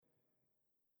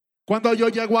Cuando yo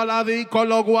llego a la disco,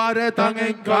 los guares están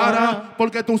en cara,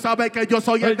 porque tú sabes que yo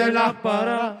soy el de las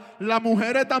paras. Las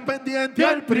mujeres están pendientes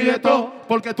al prieto,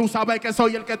 porque tú sabes que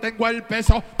soy el que tengo el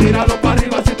peso. Tíralo para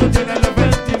arriba si tú tienes el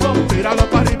efectivo. Tíralo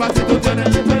para arriba si tú tienes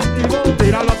el efectivo.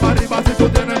 Tíralo para arriba si tú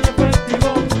tienes el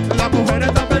efectivo. Las mujeres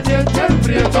están pendientes al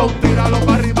prieto. Tíralo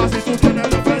para arriba si tú tienes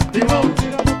el efectivo.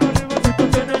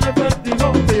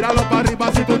 Tíralo para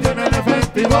arriba si tú tienes el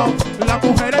efectivo. Las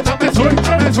mujeres están me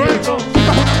suelto, me suelto.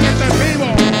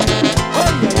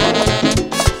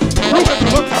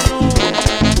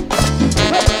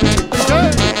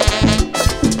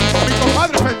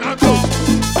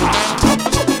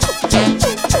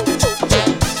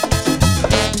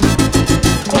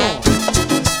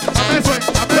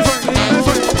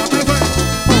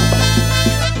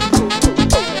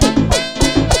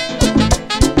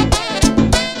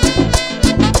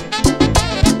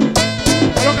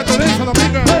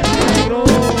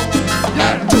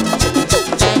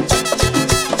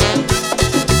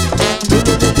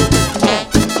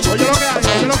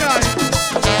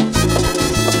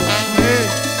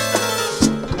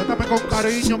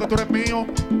 Que tú eres mío.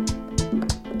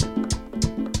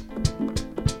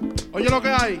 Oye lo que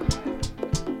hay.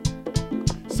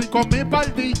 5,000 para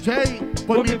el DJ,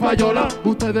 por mi payola.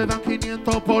 Ustedes dan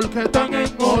 500 porque están en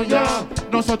olla.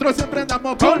 Nosotros siempre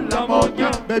andamos con la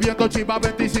moña, bebiendo chiva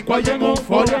 25 allá en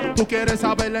Euforia. Tú quieres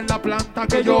saber en la planta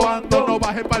que yo ando, no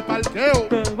bajes para el parqueo.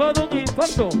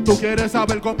 Tú quieres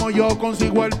saber cómo yo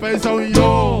consigo el peso y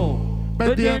yo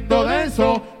vendiendo de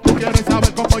eso. Tú quieres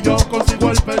saber cómo yo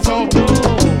consigo el peso.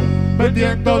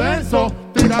 Vendiendo de eso.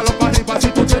 Tíralo para arriba si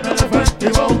tú tienes el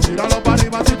efectivo. Tíralo para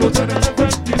arriba si tú tienes el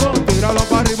efectivo. Tíralo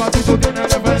para arriba si tú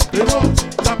tienes el efectivo.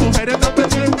 Las mujeres están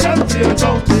pendientes al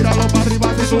prieto. Tíralo para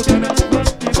arriba si tú tienes el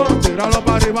efectivo. Tíralo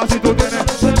para arriba si tú tienes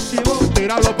el efectivo.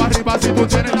 Tíralo para arriba si tú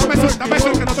tienes. Dame suelta,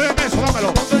 que no estoy en eso,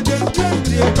 dámelo.